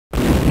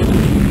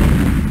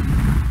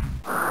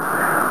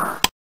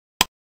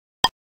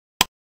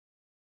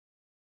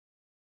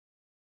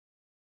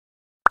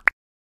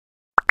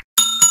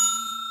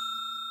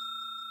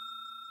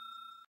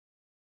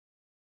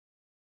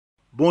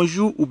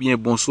Bonjour ou bien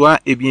bonsoir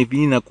et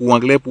bienvenue dans Kou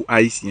Anglè Pou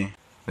Ayisyen.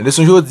 Dans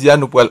leçon aujourd'hui,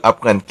 nous allons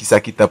apprendre qui ça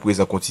qui est en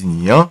présent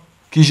continu,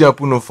 qui j'ai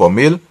pour nous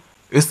former,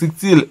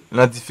 restrictil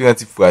dans différents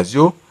types de phrases,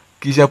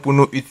 qui j'ai pour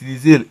nous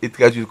utiliser et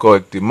traduire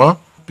correctement,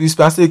 plus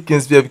passer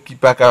 15 verbes qui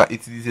pas qu'à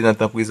utiliser dans le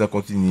temps présent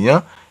continu,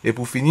 et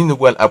pour finir,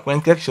 nous allons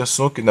apprendre quelques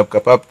chansons que nous sommes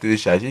capables de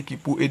télécharger qui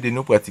pour aider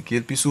nous à pratiquer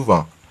le plus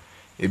souvent.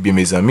 Eh bien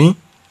mes amis,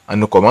 à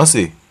nous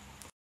commencer.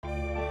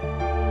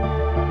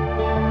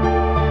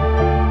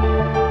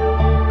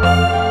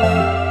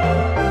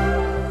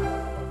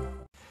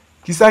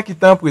 Qui ça qui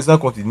est en présent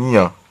continu?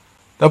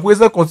 Dans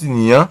présent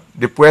continu,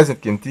 the present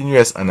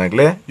continuous en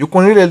anglais, vous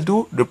connaissez le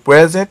tout de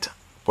present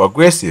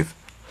progressive.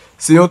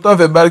 C'est un temps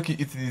verbal qui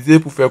est utilisé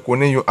pour faire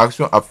connaître une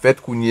action à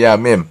fait kounye à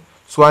même,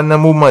 soit dans le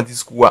moment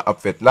discours à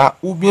fait là,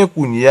 ou bien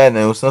kounye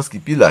dans un sens qui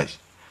pilage.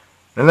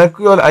 Dans le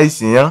kreyòl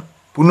haïtien,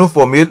 pour nous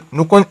former,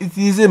 nous connaissons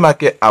utiliser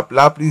mache app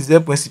là,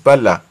 plusieurs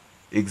principales là.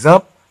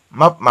 Exemple,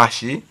 map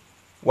mache,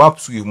 wap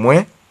swiv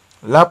mwen,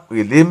 lap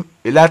rele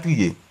et la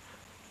trier.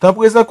 Tan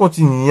Prezan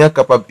continu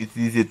capable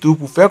d'utiliser tout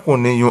pour faire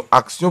connaître une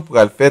action pour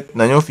le faire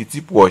dans un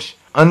futur proche.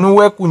 En nous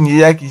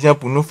kounye qui vient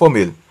pour nous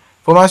former.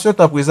 Formation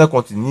Tan Prezan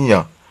continu.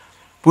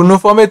 Pour nous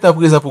former Tan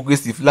Prezan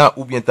Pwogresif là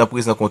ou bien Tan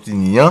Prezan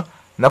continu,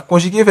 n'a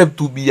conjugué verbe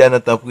to be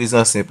dans Tan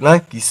Prezan simple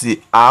qui c'est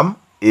am,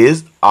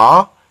 is,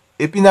 are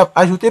et puis n'a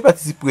ajouté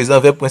participe présent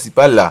verbe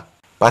principal là.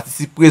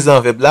 Participe présent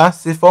verbe là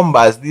c'est forme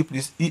base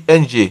plus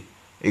ing.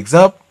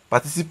 Exemple,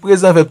 participe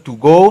présent verbe to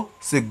go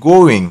c'est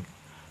going.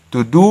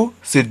 To do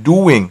c'est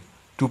doing.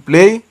 To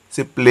play,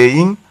 c'est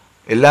playing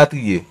et la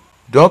trier.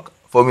 Donc,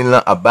 formule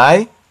à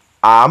by,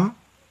 am,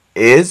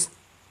 is,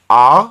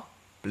 are,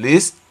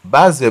 plus,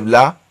 base verbe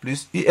là,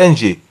 plus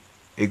ing.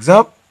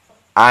 Exemple,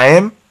 I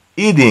am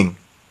eating.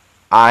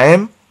 I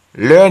am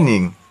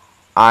learning.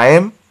 I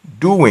am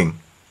doing.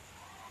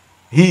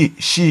 He,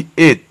 she,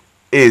 it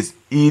is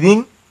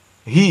eating.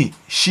 He,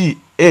 she,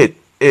 it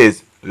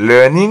is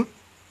learning.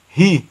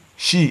 He,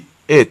 she,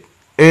 it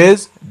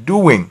is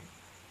doing.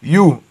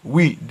 You,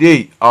 we,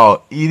 they are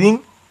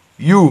eating.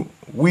 You,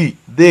 we,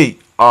 they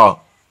are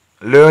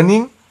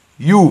learning.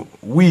 You,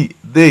 we,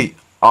 they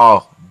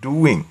are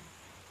doing.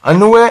 En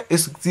nous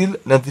est-il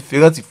dans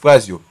différents types de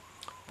phrases.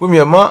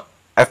 Premièrement,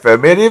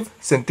 affirmative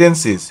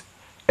sentences.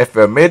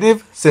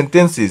 Affirmative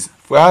sentences,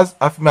 phrase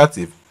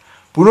affirmative.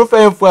 Pour nous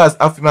faire une phrase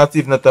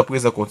affirmative dans le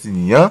présent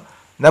continu,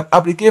 nous avons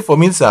appliqué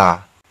formule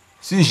ça.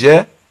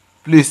 Sujet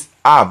plus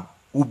am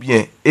ou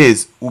bien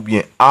is ou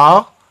bien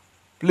are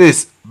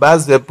plus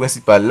base verbe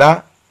principal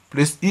là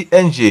plus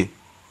ing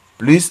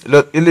plus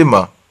l'autre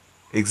élément.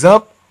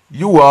 Exemple,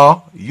 you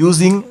are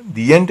using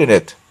the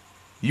internet.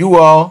 You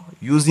are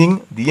using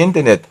the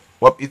internet.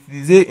 Ou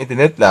utiliser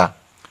internet là.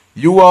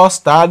 You are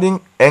studying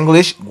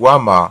English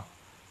grammar.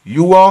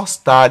 You are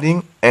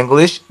studying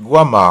English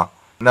grammar.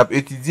 N'a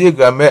étudié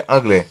grammaire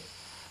anglais.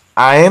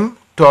 I am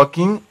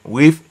talking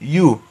with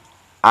you.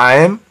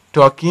 I am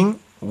talking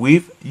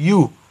with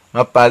you.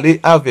 M'a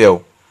parlé avec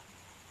vous.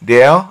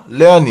 They are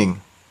learning.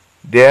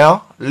 They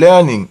are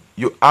learning.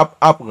 You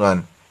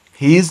apprendre.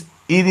 He's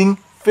eating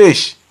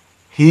fish.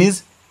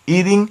 He's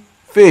eating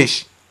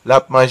fish.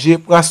 La manger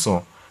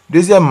poisson.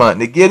 Deuxièmement,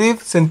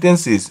 negative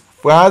sentences.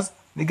 Phrase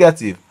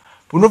négative.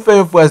 Pour nous faire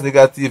une phrase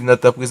négative dans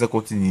le présent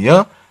continu,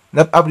 nous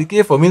avons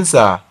appliqué formule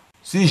ça.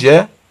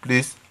 Sujet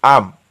plus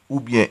am ou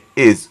bien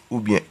is ou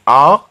bien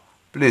are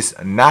plus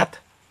not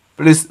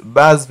plus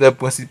base verbe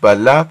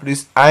principal là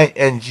plus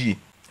ing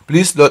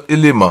plus l'autre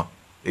élément.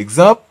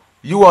 Exemple,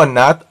 you are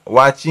not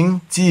watching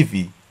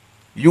TV.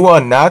 You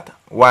are not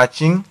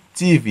watching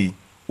TV.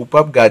 Ou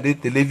pas regarder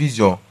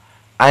télévision.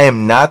 I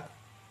am not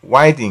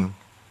writing.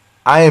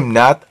 I am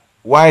not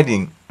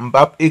writing.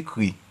 M'pap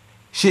écrit.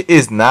 She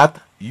is not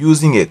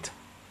using it.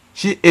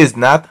 She is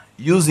not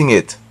using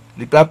it.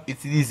 Li pap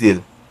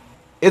utiliser.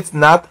 It's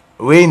not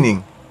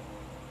raining.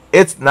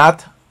 It's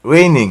not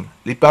raining.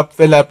 Li pap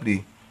fait la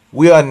pluie.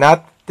 We are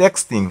not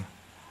texting.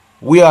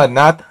 We are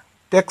not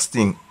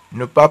texting.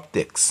 Ne pap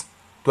text.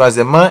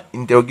 Troisièmement,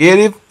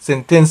 interrogative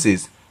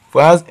sentences.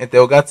 Phrase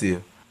interrogative.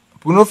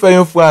 Pour nous faire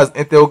une phrase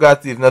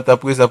interrogative dans le temps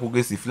présent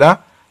progressif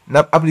là, nous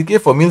avons appliqué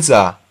formule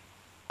ça.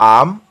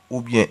 Am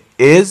ou bien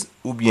is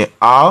ou bien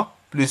are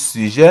plus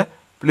sujet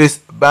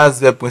plus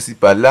base verbe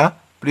principal là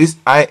plus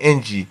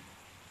ing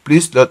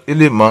plus l'autre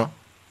élément.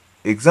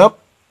 Exemple,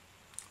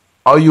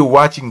 are you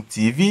watching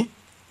TV?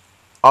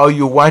 Are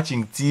you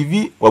watching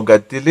TV? Ou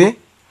regarde télé?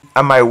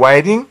 Am I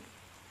writing?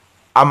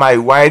 Am I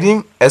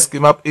writing? Est-ce que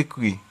m'a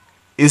écrit?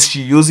 Is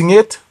she using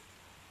it?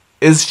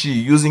 Is she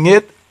using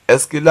it?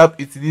 Est-ce que l'a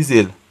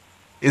utilisé?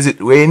 Is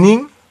it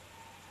raining?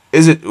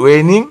 Is it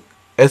raining?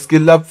 Est-ce que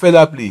l'a fait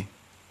la pluie?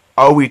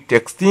 Are we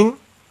texting?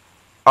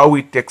 Are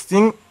we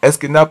texting? Est-ce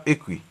que n'a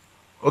écrit?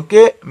 Ok,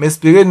 mais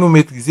espérez nous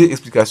maîtriser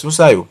l'explication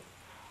ça yo.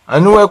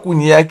 En nous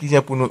kounye qui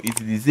vient pour nous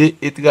utiliser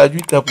et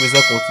traduire temps présent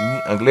continu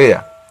anglais.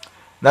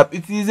 N'a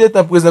utiliser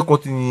temps présent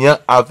continu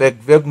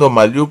avec verbe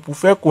normal yo pour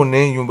faire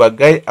connaître yon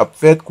bagay a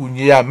fait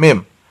kounye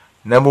même.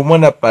 Dans moment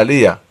n'a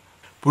parlé ya.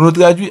 Pour nous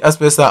traduire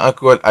aspect ça en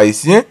kreyòl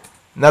haïtien,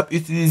 n'a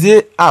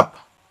utilisé app.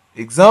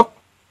 Exemple,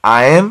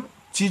 I am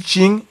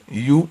teaching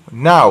you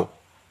now.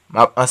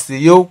 Map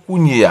enseye ou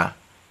kounye ya.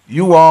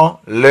 You are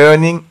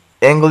learning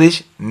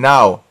English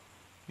now.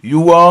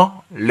 You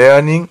are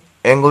learning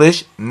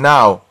English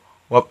now.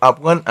 Wap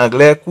apprendre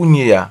anglais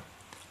kounye ya.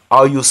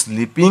 Are you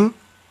sleeping?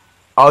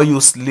 Are you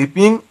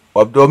sleeping?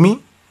 Wap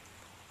dormi?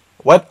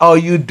 What are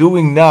you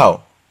doing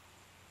now?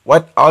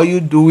 What are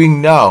you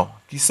doing now?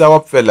 Ki sa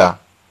wap fe la?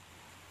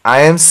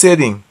 I am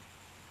sitting.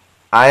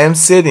 I am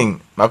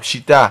sitting. Map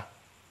chita.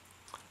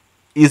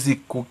 Is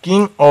he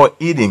cooking or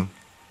eating?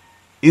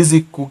 Is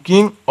he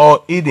cooking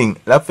or eating?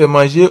 La fe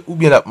manger ou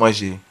bien la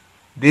manger?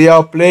 They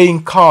are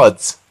playing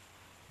cards.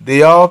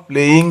 They are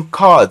playing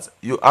cards.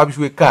 Yo ap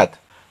jwe kat.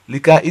 Li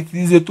ka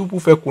itilize tout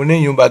pou fe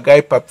konnen yon bagay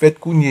pa fet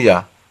kounye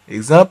ya.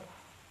 Egzanp,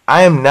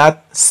 I am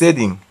not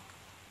sitting.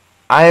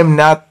 I am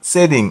not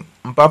sitting.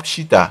 Mpap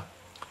chita.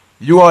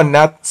 You are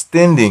not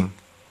standing.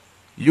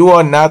 You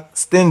are not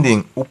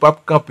standing. Ou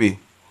pap kampe.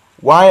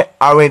 Why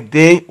aren't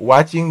they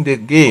watching the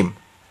game?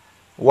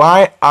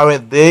 Why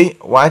aren't they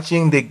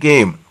watching the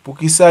game? Pou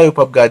ki sa yo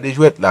pap gade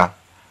jouet la?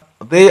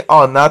 They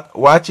are not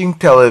watching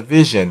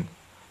television.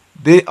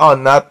 They are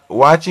not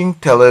watching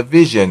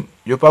television.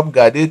 Yo pap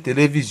gade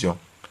televizyon.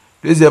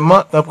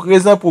 Deuxièmement, tan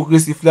prezan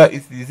progresif la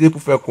itilize pou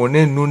fè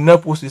konnen nou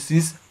nan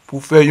prosesis pou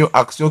fè yon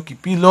aksyon ki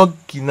pi long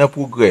ki nan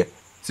progrès.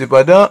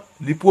 Cependant,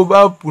 li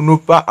probab pou nou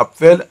pa ap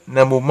fèl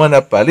nan moman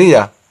ap pale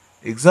ya.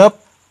 Egzanp,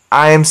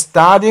 I am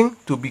starting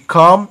to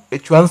become a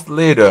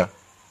translator.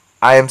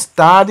 I am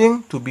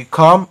starting to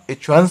become a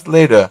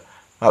translator.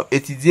 Map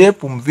etidye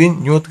pou mvin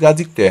yon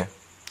tradikter.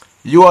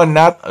 You are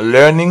not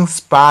learning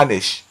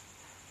Spanish.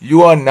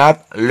 You are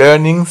not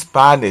learning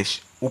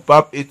Spanish. Ou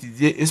pap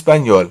etidye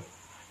Espanyol.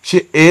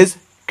 She is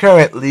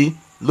currently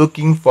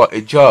looking for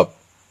a job.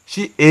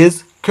 She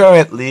is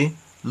currently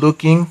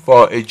looking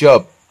for a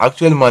job.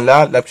 Actuellement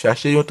la, la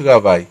chache yon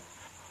travay.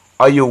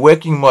 Are you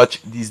working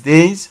much these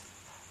days?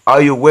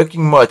 Are you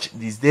working much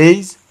these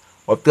days?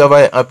 Wap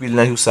travay anpil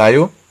nan jou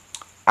sayo.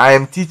 I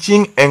am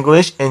teaching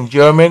English and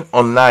German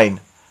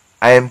online.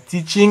 I am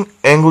teaching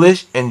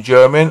English and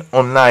German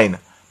online.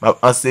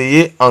 Map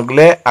enseye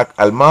anglais ak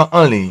allemand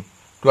en ligne.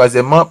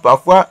 Troisièmement,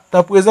 parfois,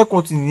 tan prezan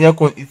kontinyan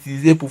kon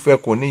itilize pou fè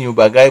konnen yon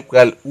bagay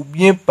pral ou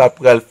bien pa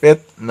pral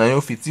fèt nan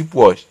yon fiti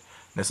proche.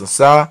 Nesan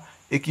sa,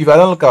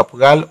 ekivalant ka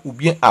pral ou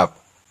bien ap.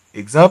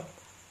 Egzanp,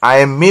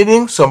 I am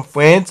meeting some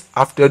friends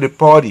after the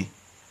party.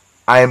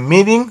 I am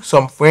meeting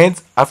some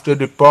friends after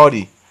the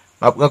party.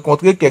 Map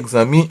renkontre kek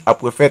zami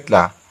apre fèt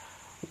la.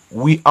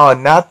 We are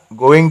not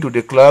going to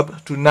the club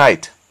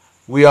tonight.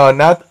 We are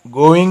not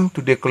going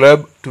to the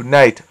club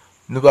tonight.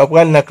 Nou pa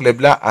pral nan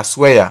klub la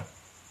aswaya.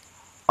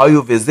 Are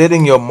you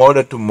visiting your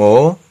mother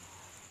tomorrow?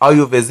 Are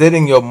you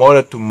visiting your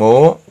mother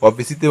tomorrow? Wap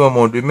visite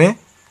maman demain?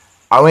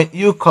 Aren't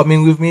you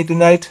coming with me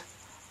tonight?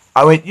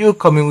 Aren't you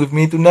coming with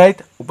me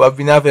tonight? Ou pa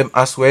vina vem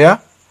aswaya?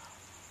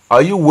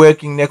 Are you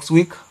working next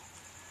week?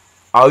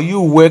 Are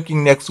you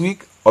working next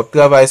week? Wap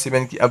travay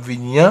semen ki ap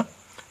vini an?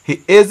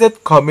 He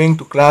isn't coming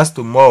to class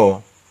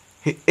tomorrow.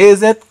 He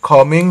isn't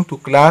coming to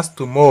class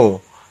tomorrow.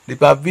 Li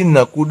pa vin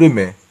nan kou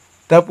demain.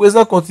 Tan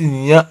prezan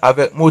kontinyan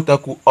avek mot tan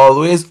kou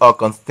always or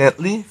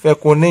constantly fè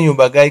konnen yon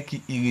bagay ki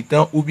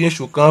iritan ou bien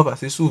chokan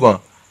pase souvan.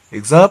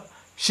 Egzanp,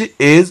 she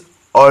is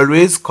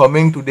always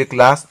coming to the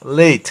class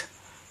late.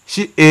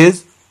 She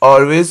is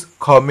always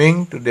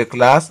coming to the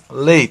class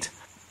late.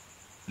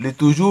 Li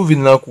toujou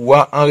vin nan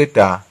kouwa an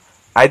retar.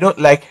 I don't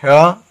like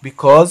her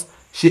because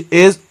she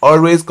is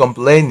always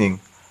complaining.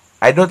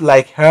 I don't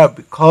like her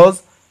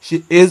because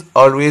she is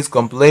always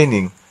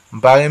complaining.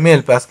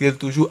 Mparemel paske el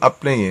toujou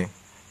ap plenye.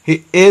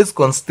 He is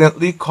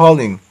constantly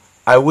calling.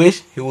 I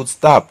wish he would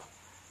stop.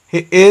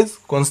 He is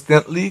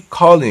constantly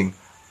calling.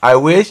 I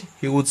wish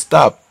he would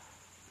stop.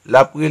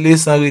 La prele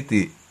san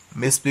rete.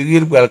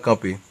 M'espéril pral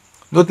kampe.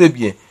 Note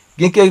bien,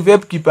 gen kek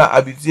verb ki pa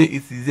abitue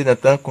itilize nan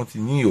tan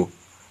kontinu yo.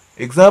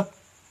 Egzanp,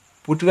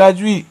 pou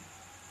tradwi,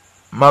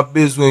 ma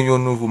bezwen yon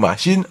nouvo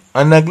machine,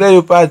 an anglais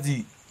yo pa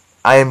di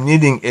I am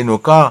needing a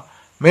new car,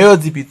 mais yo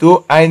di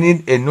pito I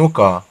need a new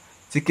car.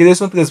 Se ke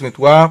leson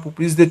 13.3 pou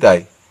plis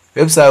detay.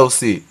 Verb sa yo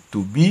se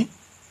to be,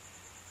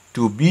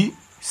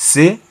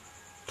 se,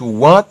 to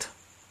want,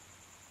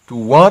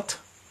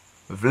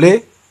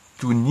 vle,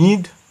 to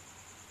need,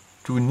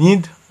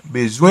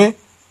 bezwen,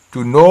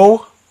 to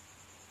know,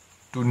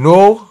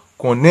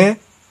 konnen,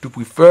 to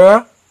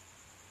prefer,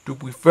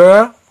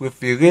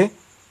 prefere,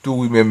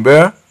 to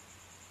remember,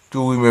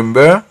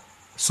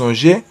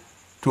 sonje,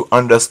 to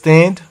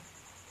understand,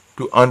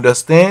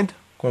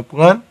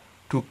 kompran,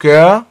 to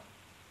care,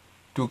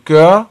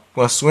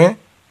 pran soin,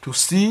 to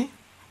see,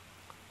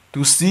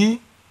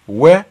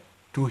 ouais,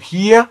 to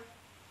hear,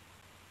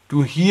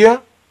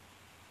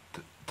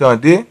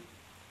 tende,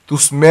 to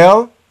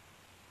smell,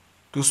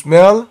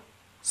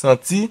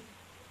 senti,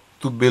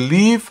 to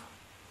believe,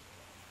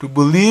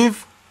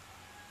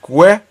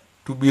 kwe,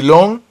 to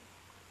belong,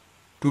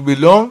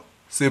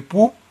 c'est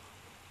pour,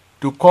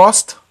 to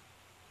cost,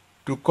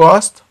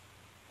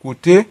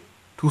 coûter,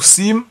 to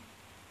seem,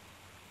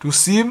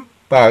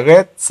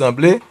 paraître,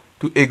 sembler,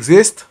 to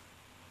exist,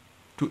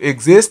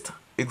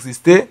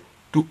 exister,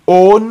 to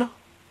own,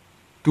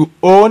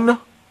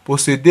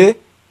 posséder,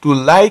 to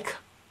like,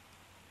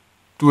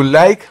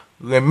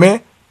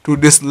 remet, to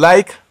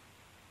dislike,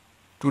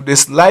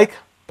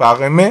 pas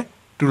remet,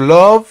 to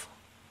love,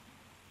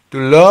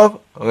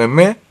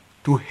 remet,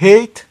 to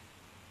hate,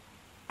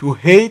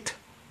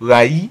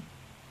 raï,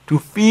 to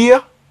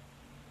fear,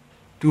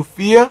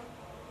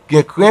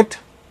 bien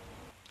crainte,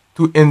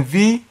 to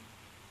envy,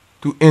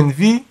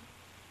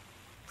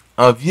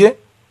 envier,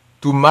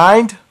 to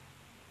mind,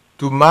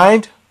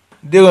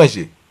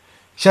 déranger.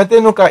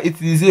 Chanter nous ka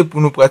utiliser pour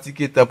nous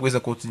pratiquer temps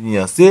présent continu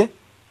c'est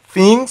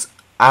things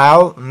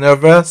I'll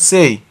never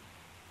say.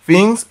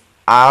 Things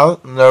I'll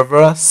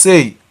never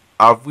say.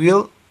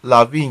 Avril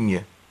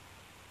Lavigne.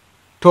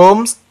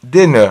 Tom's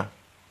dinner.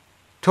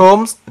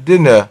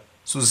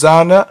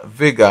 Susanna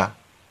Vega.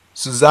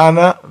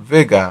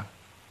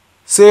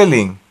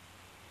 Sailing.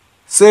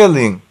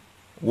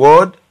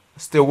 Word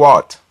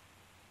Stewart.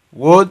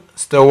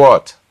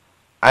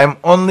 I'm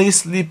only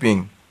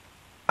sleeping.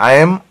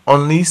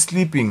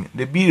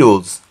 The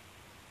Beatles.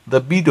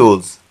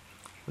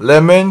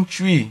 Lemon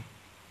tree.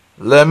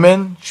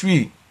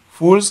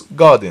 Fool's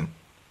garden.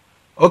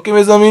 Ok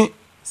mes amis,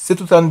 c'est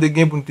tout un de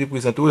gain pour nous te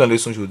présenter dans la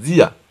leçon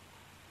aujourd'hui.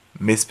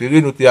 Mais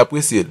espérez nous te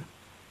apprécié.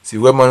 Si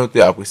vraiment nous te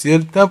apprécié,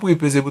 tant pour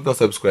peser bouton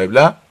subscribe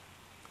là,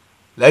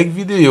 like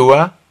vidéo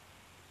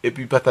et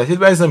puis partager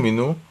avec les amis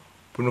nous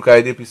pour nous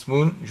aider plus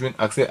moun joindre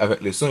accès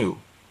avec leçon yo.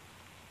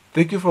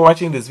 Thank you for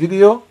watching this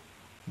video.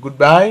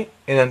 Goodbye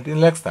and until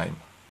next time.